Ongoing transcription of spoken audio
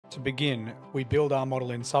To begin, we build our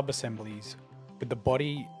model in sub-assemblies, with the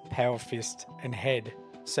body, power fist and head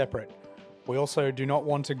separate. We also do not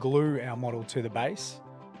want to glue our model to the base,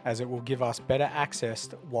 as it will give us better access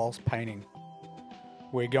whilst painting.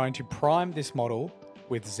 We're going to prime this model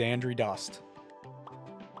with Zandri Dust.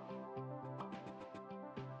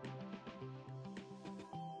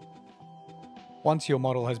 Once your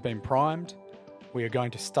model has been primed, we are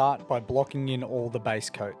going to start by blocking in all the base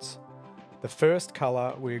coats. The first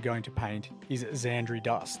colour we are going to paint is Zandri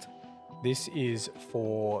Dust. This is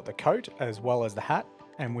for the coat as well as the hat,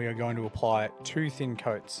 and we are going to apply 2 thin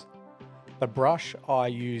coats. The brush I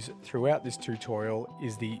use throughout this tutorial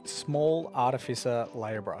is the Small Artificer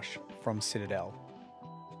Layer Brush from Citadel.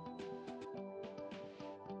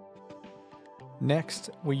 Next,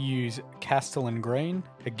 we use Castellan Green,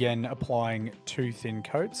 again applying 2 thin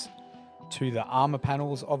coats to the armour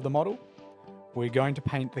panels of the model. We're going to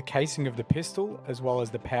paint the casing of the pistol as well as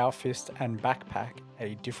the power fist and backpack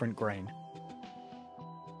a different green.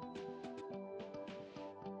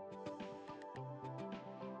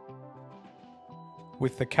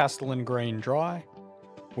 With the Castellan Green dry,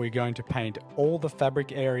 we're going to paint all the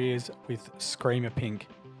fabric areas with Screamer Pink,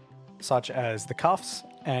 such as the cuffs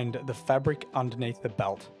and the fabric underneath the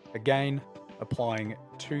belt, again applying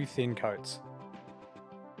 2 thin coats.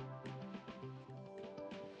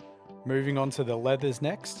 Moving on to the leathers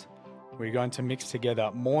next, we're going to mix together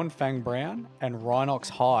Mournfang Brown and Rhinox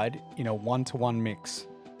Hide in a 1-to-1 mix.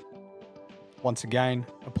 Once again,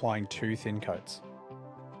 applying 2 thin coats.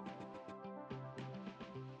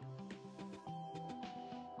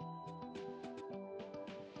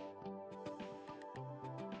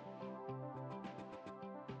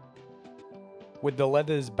 With the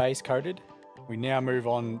leathers base coated, we now move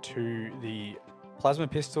on to the plasma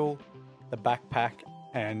pistol, the backpack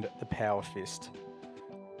and the power fist.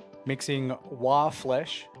 Mixing WAAAGH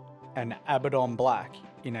Flesh and Abaddon Black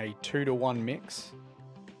in a 2-to-1 mix,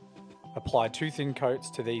 apply 2 thin coats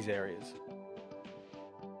to these areas.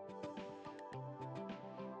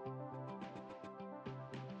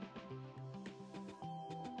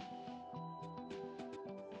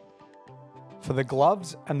 For the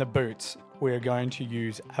gloves and the boots, we are going to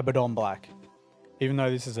use Abaddon Black. Even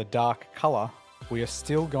though this is a dark colour, we are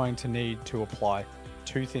still going to need to apply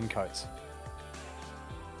 2 thin coats.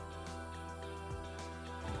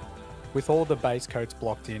 With all the base coats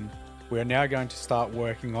blocked in, we are now going to start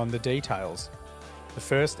working on the details. The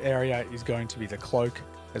first area is going to be the cloak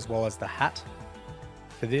as well as the hat.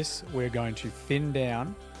 For this, we're going to thin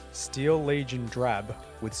down Steel Legion Drab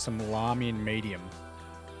with some Lahmian Medium.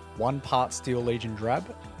 1 part Steel Legion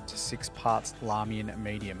Drab to 6 parts Lahmian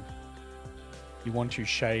Medium. You want to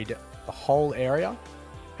shade the whole area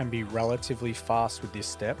and be relatively fast with this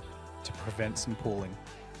step to prevent some pooling.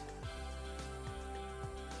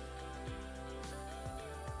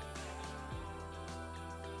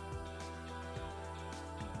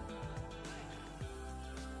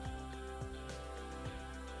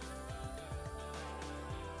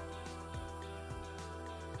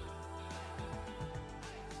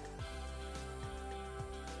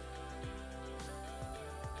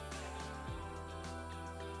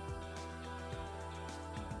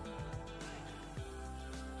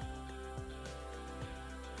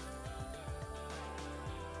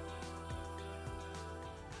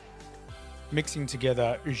 Mixing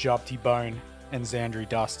together Ushabti Bone and Zandri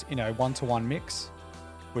Dust in a 1-to-1 mix,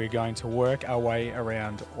 we're going to work our way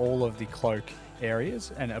around all of the cloak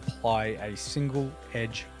areas and apply a single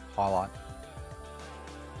edge highlight.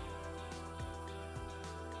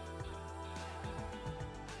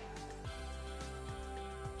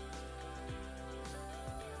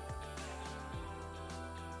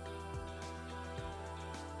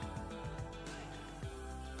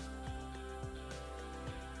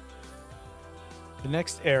 The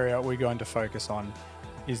next area we're going to focus on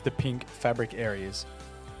is the pink fabric areas.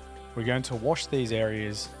 We're going to wash these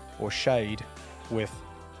areas or shade with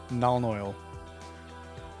Nuln Oil.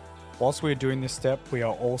 Whilst we're doing this step, we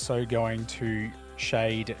are also going to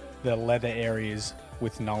shade the leather areas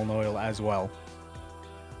with Nuln Oil as well.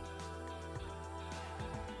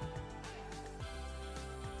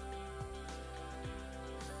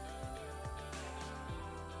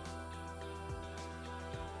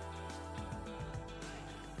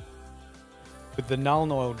 With the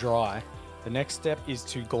Nuln Oil dry, the next step is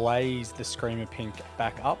to glaze the Screamer Pink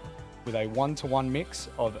back up with a 1-to-1 mix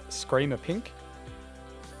of Screamer Pink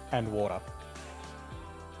and water.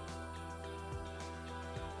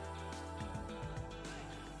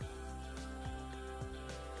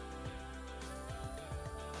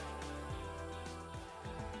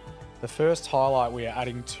 The first highlight we are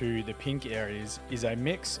adding to the pink areas is a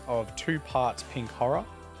mix of 2 parts pink horror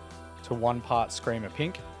to 1 part screamer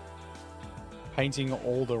pink, painting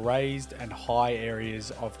all the raised and high areas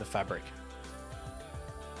of the fabric.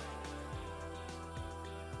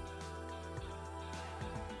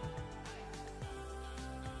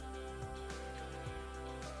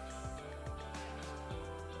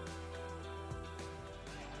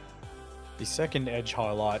 The second edge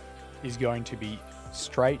highlight is going to be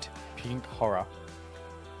straight pink horror,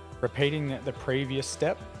 repeating the previous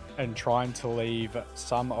step and trying to leave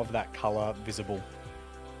some of that colour visible.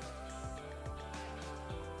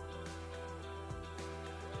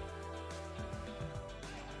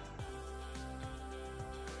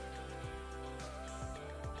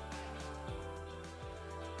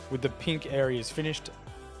 With the pink areas finished,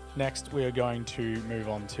 next we are going to move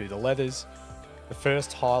on to the leathers. The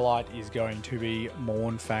first highlight is going to be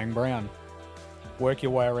Mournfang Brown. Work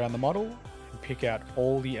your way around the model and pick out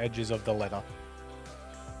all the edges of the leather.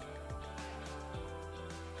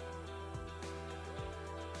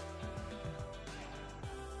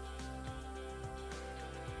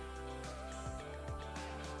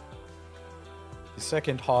 The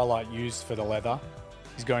second highlight used for the leather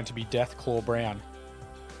is going to be Deathclaw Brown.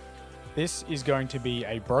 This is going to be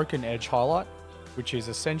a broken edge highlight, which is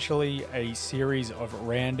essentially a series of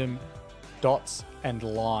random dots and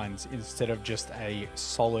lines instead of just a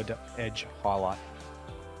solid edge highlight.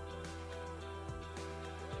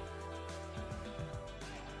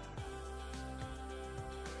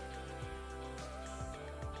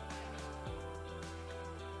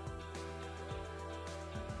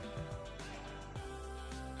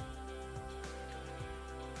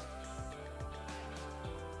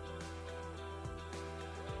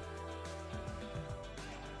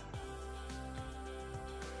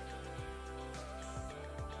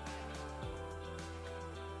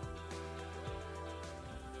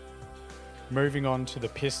 Moving on to the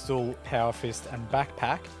pistol, power fist and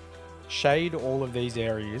backpack, shade all of these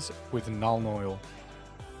areas with Nuln Oil.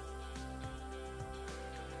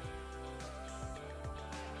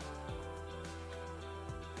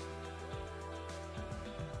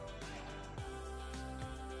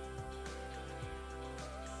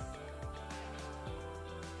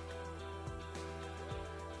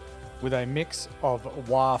 With a mix of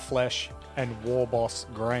War Flesh and War Boss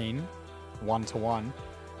Green, 1:1,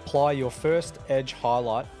 apply your first edge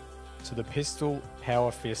highlight to the pistol,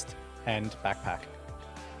 power fist and backpack.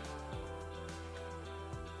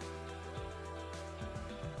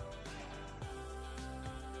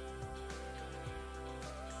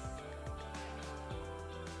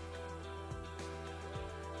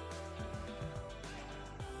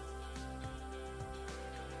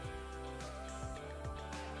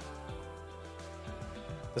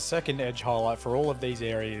 The second edge highlight for all of these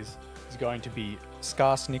areas is going to be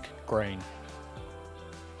Skarsnik Green.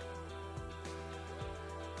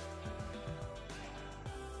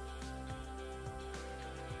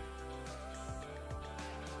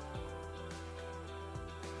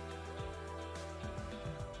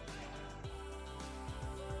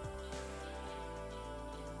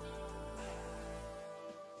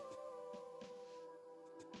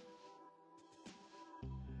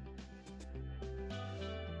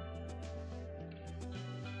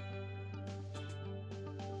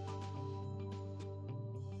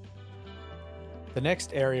 The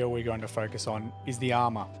next area we're going to focus on is the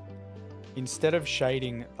armor. Instead of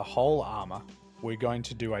shading the whole armor, we're going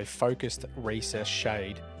to do a focused recess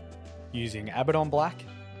shade using Abaddon Black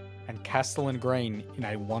and Castellan Green in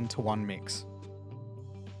a 1:1 mix.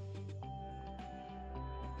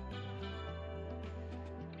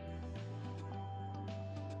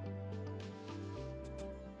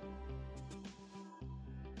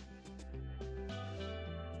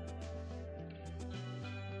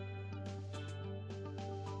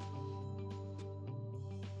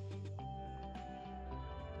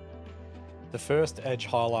 The first edge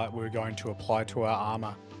highlight we're going to apply to our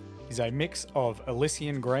armor is a mix of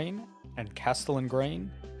Elysian Green and Castellan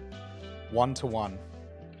Green, 1:1.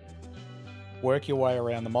 Work your way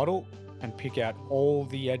around the model and pick out all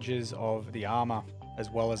the edges of the armor as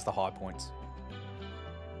well as the high points.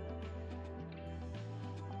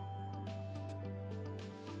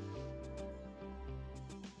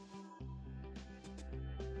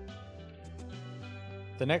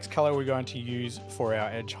 The next color we're going to use for our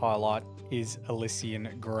edge highlight is Elysian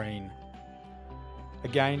Green.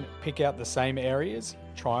 Again, pick out the same areas,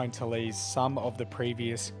 trying to leave some of the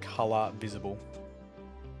previous color visible.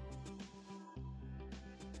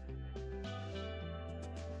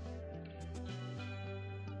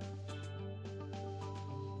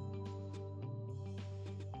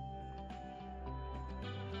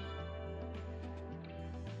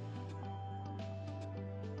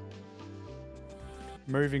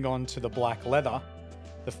 moving on to the black leather,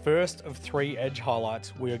 the first of 3 edge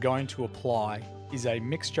highlights we are going to apply is a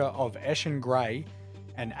mixture of Eshin Grey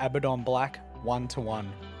and Abaddon Black 1:1.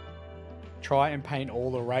 Try and paint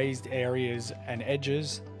all the raised areas and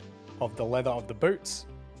edges of the leather of the boots,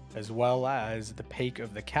 as well as the peak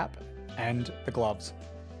of the cap and the gloves.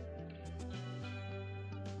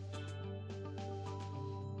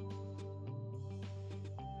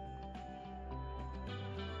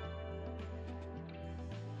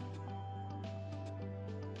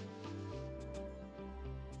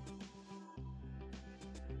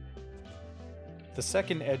 The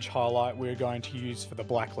second edge highlight we're going to use for the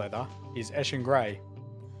black leather is Eshin Grey,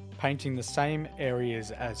 painting the same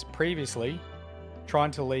areas as previously,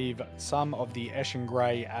 trying to leave some of the Eshin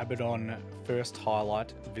Grey Abaddon first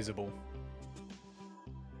highlight visible.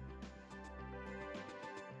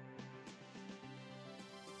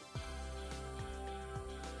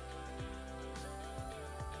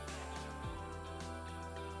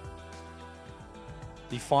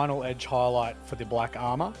 The final edge highlight for the black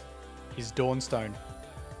armour is Dawnstone.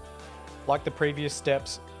 Like the previous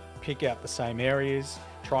steps, pick out the same areas,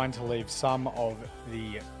 trying to leave some of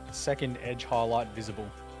the second edge highlight visible.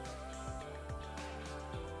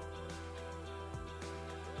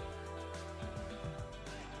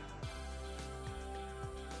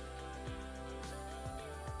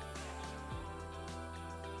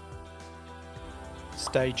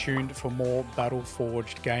 Stay tuned for more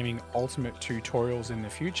Battleforged Gaming Ultimate tutorials in the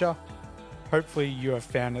future. Hopefully you have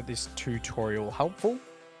found this tutorial helpful,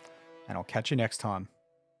 and I'll catch you next time.